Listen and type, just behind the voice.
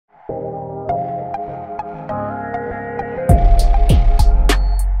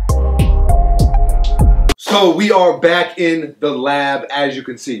So we are back in the lab, as you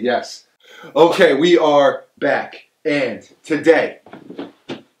can see, yes. Okay, we are back, and today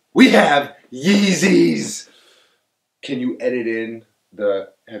we have Yeezys. Can you edit in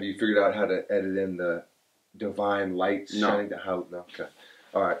have you figured out how to edit in the divine lights shining down? No, okay.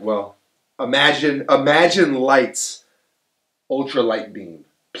 All right, well, imagine lights, ultra light beam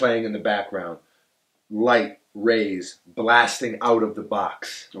playing in the background, light rays blasting out of the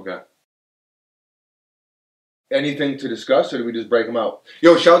box. Okay. Anything to discuss, or do we just break them out?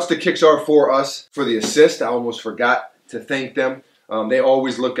 Yo, shouts to Kixar for us for the assist. I almost forgot to thank them. They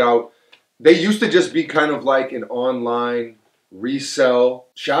always look out. They used to just be kind of like an online resell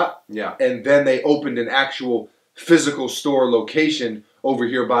shop. Yeah. And then they opened an actual physical store location over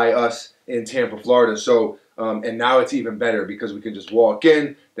here by us in Tampa, Florida. So, and now it's even better because we can just walk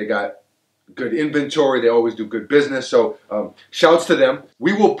in. They got good inventory. They always do good business. So, shouts to them.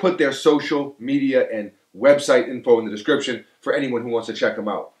 We will put their social media and website info in the description for anyone who wants to check them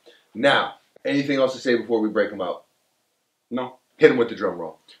out. Now, anything else to say before we break them out? No. Hit them with the drum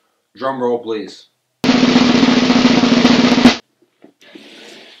roll. Drum roll, please.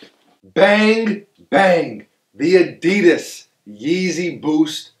 Bang, bang. The Adidas Yeezy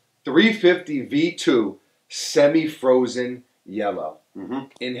Boost 350 V2 semi-frozen yellow.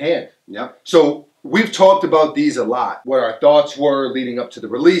 In hand. Yep. So we've talked about these a lot, what our thoughts were leading up to the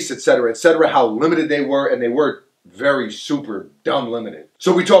release, etc., how limited they were, and they were very super dumb limited.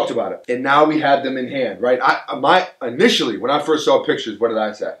 So we talked about it, and now we have them in hand, right? Initially, when I first saw pictures, what did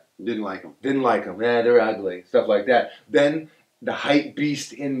I say? Didn't like them. Didn't like them. Yeah, they're ugly, stuff like that. Then the hype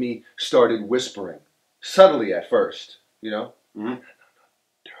beast in me started whispering, subtly at first, you know? No, they're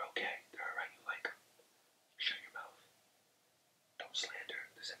okay. They're all right. You like them. Shut your mouth. Don't slander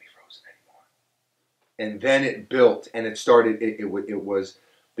the semi-frozen anymore. And then it built, and it started, it was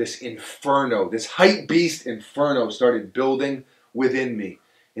this inferno, this hype beast inferno started building within me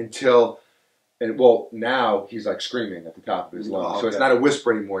until, and well, now he's like screaming at the top of his lungs. Okay. So it's not a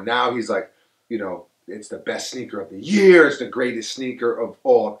whisper anymore. Now he's like, you know, it's the best sneaker of the year. It's the greatest sneaker of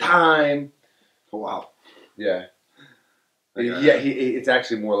all time. Oh, wow. Yeah. Yeah, it's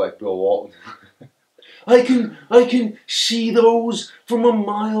actually more like Bill Walton. I can see those from a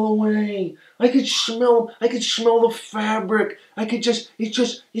mile away. I could smell the fabric.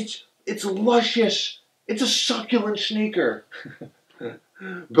 It's luscious. It's a succulent sneaker.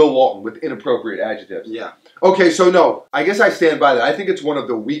 Bill Walton with inappropriate adjectives. Yeah. Okay, so no, I guess I stand by that. I think it's one of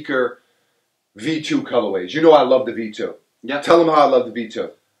the weaker V2 colorways. You know I love the V2. Yeah. Tell him how I love the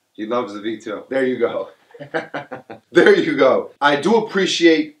V2. He loves the V2. There you go. There you go. I do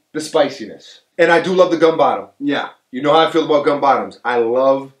appreciate the spiciness. And I do love the gum bottom. Yeah. You know how I feel about gum bottoms. I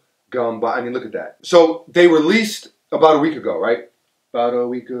love gum bottom. I mean, look at that. So they released about a week ago, right? About a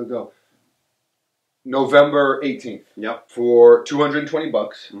week ago. November 18th. Yep. For 220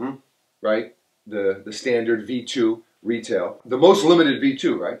 bucks. Right? The standard V2 retail. The most limited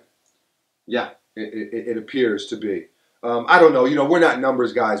V2, right? Yeah. It appears to be. I don't know. You know, we're not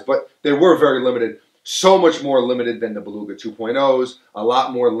numbers guys, but they were very limited. So much more limited than the Beluga 2.0s. A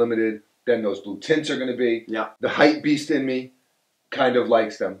lot more limited than those blue tints are going to be. Yeah. The hype beast in me kind of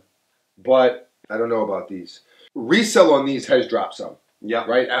likes them. But I don't know about these. Resell on these has dropped some. Yeah.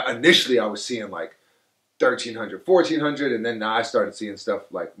 Right? Initially, I was seeing like 1,300, 1,400, and then now I started seeing stuff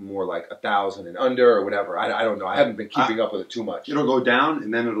like more like 1,000 and under or whatever. I don't know. I haven't been keeping up with it too much. It'll go down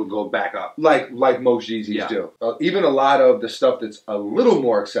and then it'll go back up. Like most Yeezys do. Even a lot of the stuff that's a little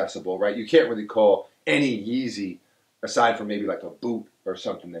more accessible, right? You can't really call any Yeezy, aside from maybe like a boot or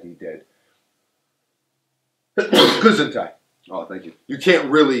something that he did. Gesundheit. Oh, thank you. You can't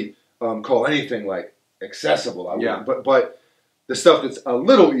really call anything like accessible. But the stuff that's a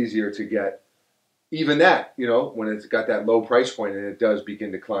little easier to get, even that, you know, when it's got that low price point and it does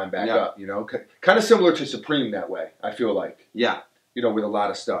begin to climb back up, you know, kind of similar to Supreme that way, I feel like. Yeah. You know, with a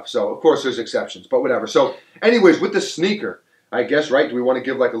lot of stuff. So, of course, there's exceptions, but whatever. So, anyways, with the sneaker, I guess, right, do we want to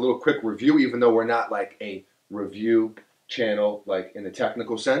give like a little quick review, even though we're not like a review channel, like in the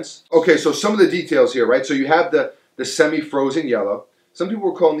technical sense? Okay, so some of the details here, right? So you have the semi-frozen yellow. Some people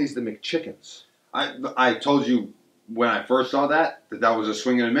were calling these the McChickens. I told you when I first saw that was a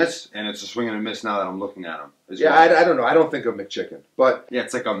swing and a miss, and it's a swing and a miss now that I'm looking at them. Yeah, well. I don't know. I don't think of McChicken, but yeah,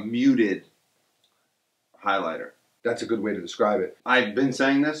 it's like a muted highlighter. That's a good way to describe it. I've been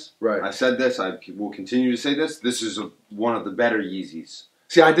saying this. Right. I said this. I will continue to say this. This is one of the better Yeezys.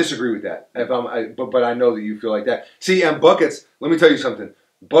 See, I disagree with that. But I know that you feel like that. See, and Buckets, let me tell you something.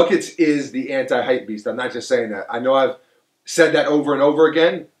 Buckets is the anti-hype beast. I'm not just saying that. I know said that over and over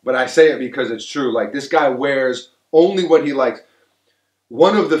again, but I say it because it's true. Like, this guy wears only what he likes.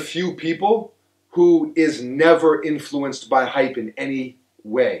 One of the few people who is never influenced by hype in any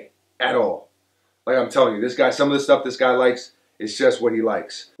way at all. Like, I'm telling you, this guy, some of the stuff this guy likes is just what he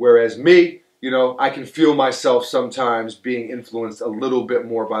likes. Whereas me, you know, I can feel myself sometimes being influenced a little bit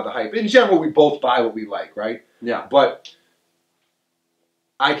more by the hype. In general, we both buy what we like, right? Yeah. But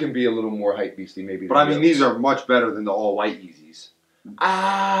I can be a little more hype beastie maybe. But I mean, these are much better than the all-white Yeezys.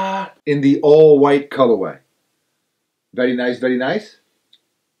 In the all-white colorway. Very nice, very nice.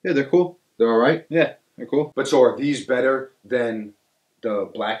 Yeah, they're cool. They're all right? Yeah, they're cool. But so are these better than the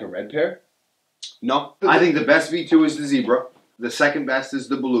black and red pair? No. I think the best V2 is the Zebra. The second best is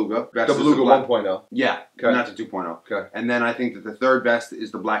the Beluga. The Beluga 1.0. Yeah, okay. Not the 2.0. Okay. And then I think that the third best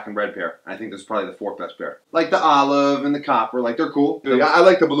is the black and red pair. I think that's probably the fourth best pair. Like the olive and the copper, like they're cool. Yeah, I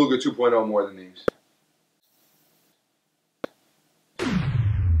like the Beluga 2.0 more than these.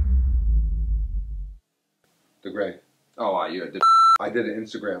 The gray. Oh, yeah. I did an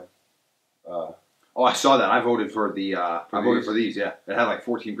Instagram. Oh, I saw that. I voted for the. I voted for these. Yeah, it had like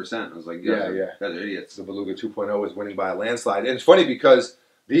 14%. I was like, yeah, yeah. Guys are idiots. The Beluga 2.0 is winning by a landslide, and it's funny because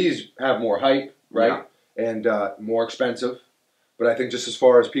these have more hype, right, and more expensive. But I think just as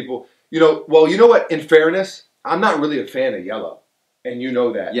far as people, you know, well, you know what? In fairness, I'm not really a fan of yellow, and you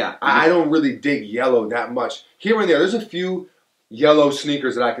know that. Yeah, I don't really dig yellow that much. Here and there, there's a few yellow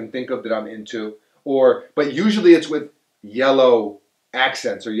sneakers that I can think of that I'm into, but usually it's with yellow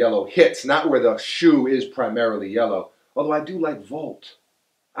accents or yellow hits, not where the shoe is primarily yellow. Although I do like Volt.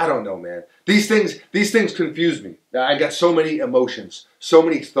 I don't know, man. These things confuse me. I got so many emotions, so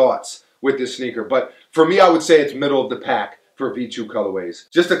many thoughts with this sneaker. But for me, I would say it's middle of the pack for V2 colorways.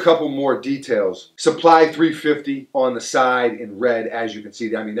 Just a couple more details. Supply 350 on the side in red, as you can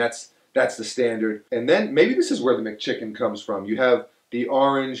see. I mean, that's the standard. And then maybe this is where the McChicken comes from. You have the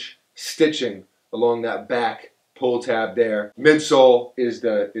orange stitching along that back pull tab there. Midsole is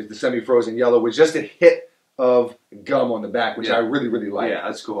the semi-frozen yellow with just a hit of gum on the back, which I really, really like. Yeah,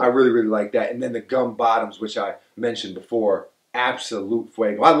 that's cool. I really, really like that. And then the gum bottoms, which I mentioned before, absolute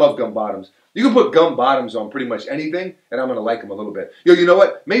fuego. I love gum bottoms. You can put gum bottoms on pretty much anything, and I'm going to like them a little bit. Yo, you know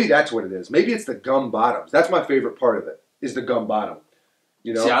what? Maybe that's what it is. Maybe it's the gum bottoms. That's my favorite part of it, is the gum bottom.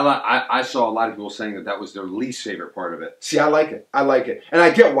 You know? See, I saw a lot of people saying that that was their least favorite part of it. See, I like it. I like it. And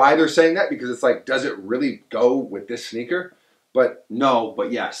I get why they're saying that, because it's like, does it really go with this sneaker? But no,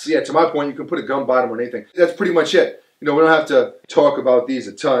 but yes. Yeah, to my point, you can put a gum bottom on anything. That's pretty much it. You know, we don't have to talk about these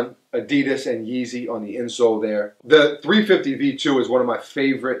a ton. Adidas and Yeezy on the insole there. The 350 V2 is one of my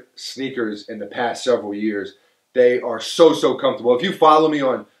favorite sneakers in the past several years. They are so, so comfortable. If you follow me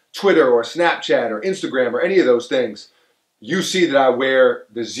on Twitter or Snapchat or Instagram or any of those things, you see that I wear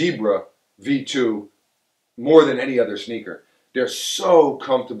the Zebra V2 more than any other sneaker. They're so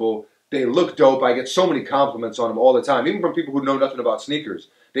comfortable. They look dope. I get so many compliments on them all the time, even from people who know nothing about sneakers.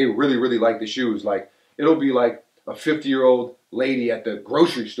 They really, really like the shoes. Like, it'll be like a 50-year-old lady at the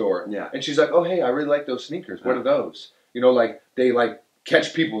grocery store. Yeah. And she's like, oh, hey, I really like those sneakers. What are those? You know, like, they, like,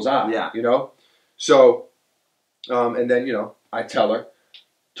 catch people's eye. Yeah. You know? So, and then, you know, I tell her,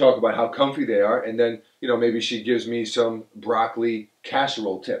 talk about how comfy they are, and then, you know, maybe she gives me some broccoli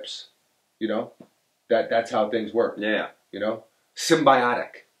casserole tips. You know? That's how things work. Yeah. You know?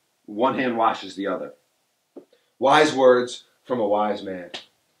 Symbiotic. One hand washes the other. Wise words from a wise man.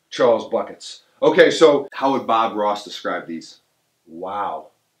 Charles Buckets. Okay, so how would Bob Ross describe these? Wow.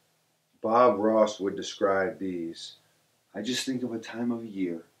 Bob Ross would describe these. I just think of a time of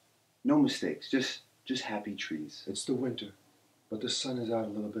year. No mistakes. Just happy trees. It's the winter, but the sun is out a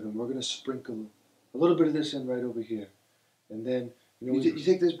little bit, and we're going to sprinkle a little bit of this in right over here. And then, you know, you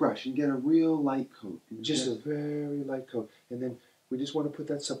take this brush and get a real light coat. Just a very light coat. And then we just want to put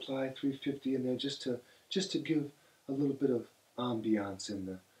that Supply 350 in there just to give a little bit of ambiance in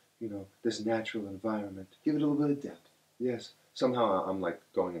the, you know, this natural environment. Give it a little bit of depth. Yes. Somehow I'm like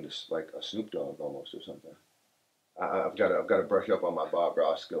going into like a Snoop Dogg almost or something. I've got to brush up on my Bob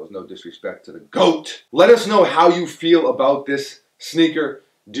Ross skills. No disrespect to the GOAT. Let us know how you feel about this sneaker.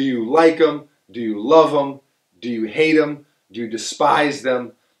 Do you like them? Do you love them? Do you hate them? Do you despise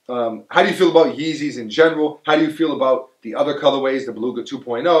them? How do you feel about Yeezys in general? How do you feel about the other colorways, the Beluga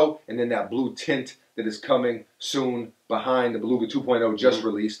 2.0, and then that blue tint that is coming soon behind the Beluga 2.0 just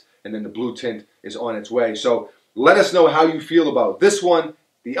released, and then the blue tint is on its way. So let us know how you feel about this one,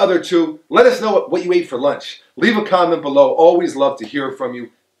 the other two. Let us know what you ate for lunch. Leave a comment below. Always love to hear from you.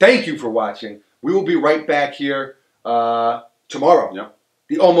 Thank you for watching. We will be right back here tomorrow. Yep.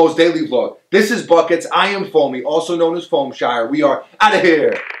 The Almost Daily Vlog. This is Buckets. I am Foamy, also known as Foamshire. We are out of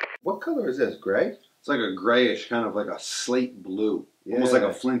here. What color is this? Gray? It's like a grayish, kind of like a slate blue. Yeah. Almost like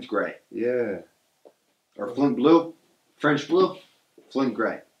a flint gray. Yeah. Or flint blue. French blue. Flint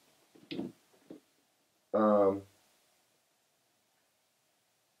gray. I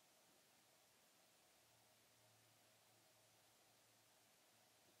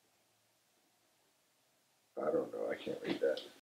don't know. I can't read that.